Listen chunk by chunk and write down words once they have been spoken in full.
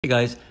Hey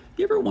guys,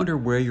 you ever wonder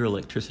where your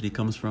electricity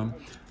comes from?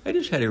 I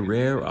just had a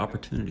rare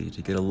opportunity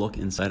to get a look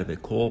inside of a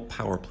coal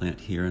power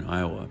plant here in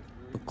Iowa.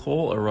 The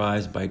coal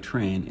arrives by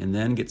train and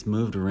then gets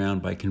moved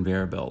around by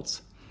conveyor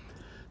belts.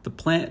 The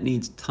plant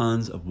needs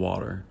tons of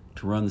water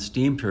to run the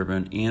steam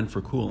turbine and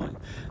for cooling.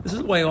 This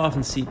is why you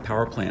often see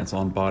power plants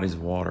on bodies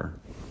of water.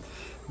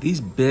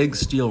 These big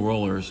steel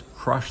rollers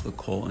crush the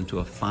coal into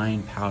a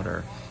fine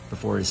powder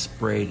before it is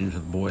sprayed into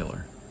the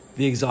boiler.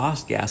 The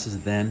exhaust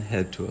gases then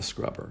head to a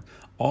scrubber.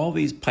 All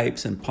these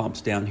pipes and pumps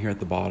down here at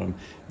the bottom,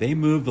 they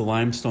move the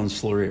limestone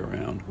slurry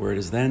around, where it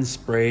is then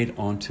sprayed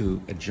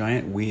onto a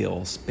giant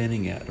wheel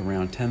spinning at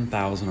around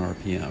 10,000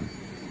 RPM.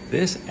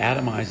 This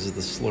atomizes the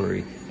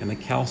slurry, and the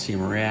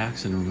calcium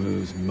reacts and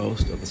removes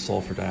most of the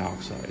sulfur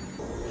dioxide.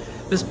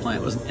 This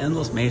plant was an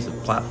endless maze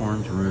of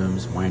platforms,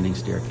 rooms, winding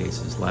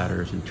staircases,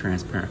 ladders, and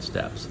transparent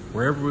steps.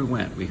 Wherever we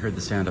went, we heard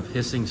the sound of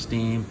hissing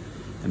steam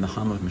and the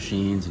hum of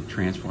machines and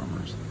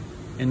transformers.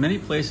 In many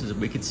places,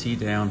 we could see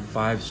down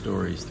 5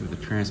 stories through the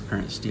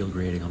transparent steel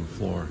grating on the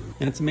floor.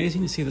 And it's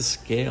amazing to see the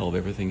scale of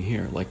everything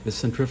here, like the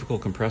centrifugal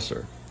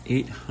compressor,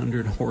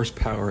 800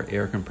 horsepower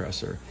air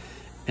compressor.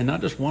 And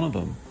not just one of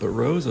them, but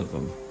rows of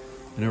them.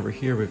 And over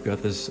here, we've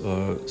got this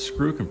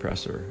screw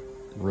compressor,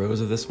 rows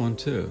of this one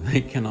too.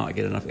 They cannot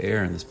get enough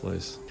air in this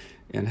place.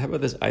 And how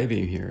about this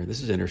I-beam here?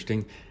 This is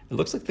interesting. It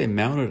looks like they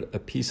mounted a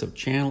piece of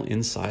channel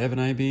inside of an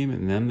I-beam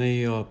and then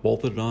they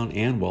bolted it on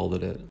and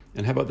welded it.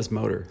 And how about this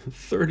motor?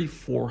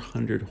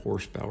 3,400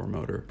 horsepower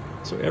motor.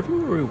 So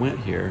everywhere we went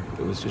here,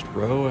 it was just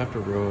row after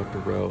row after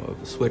row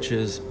of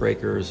switches,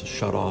 breakers,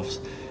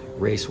 shutoffs,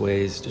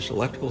 raceways, just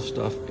electrical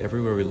stuff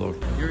everywhere we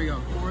looked. Here we go,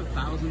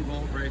 4,000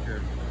 volt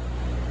breaker.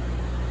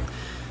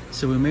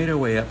 So we made our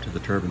way up to the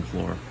turbine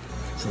floor.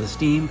 So the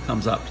steam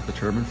comes up to the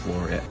turbine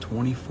floor at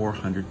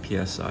 2,400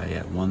 psi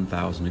at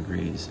 1,000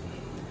 degrees.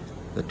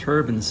 The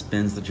turbine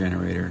spins the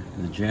generator,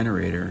 and the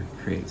generator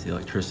creates the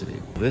electricity.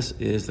 This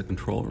is the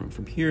control room.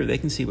 From here, they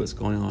can see what's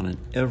going on in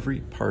every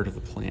part of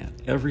the plant.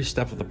 Every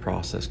step of the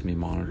process can be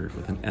monitored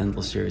with an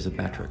endless series of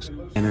metrics.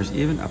 And there's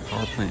even a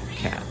power plant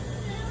cat.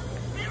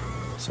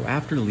 So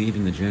after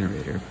leaving the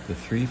generator, the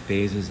 3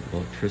 phases of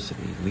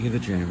electricity leave the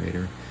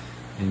generator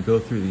and go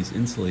through these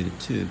insulated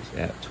tubes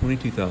at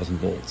 22,000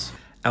 volts.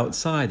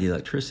 Outside, the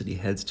electricity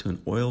heads to an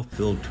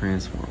oil-filled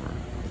transformer.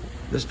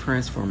 This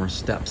transformer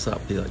steps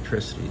up the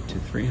electricity to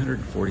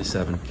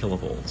 347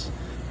 kilovolts.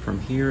 From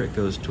here, it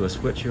goes to a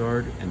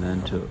switchyard and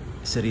then to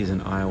cities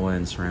in Iowa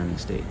and surrounding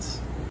states.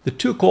 The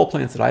 2 coal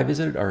plants that I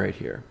visited are right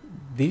here.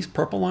 These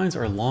purple lines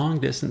are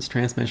long-distance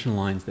transmission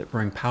lines that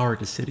bring power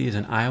to cities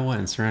in Iowa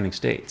and surrounding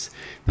states.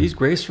 These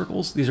gray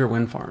circles, these are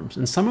wind farms,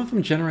 and some of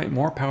them generate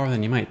more power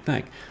than you might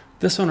think.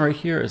 This one right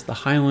here is the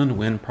Highland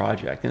Wind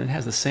Project, and it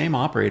has the same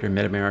operator,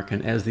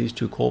 MidAmerican, as these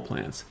 2 coal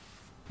plants.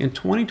 In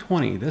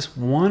 2020, this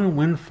one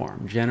wind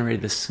farm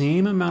generated the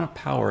same amount of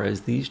power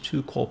as these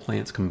 2 coal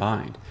plants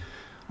combined.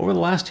 Over the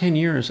last 10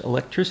 years,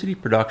 electricity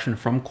production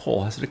from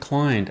coal has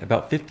declined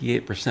about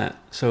 58%,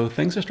 so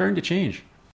things are starting to change.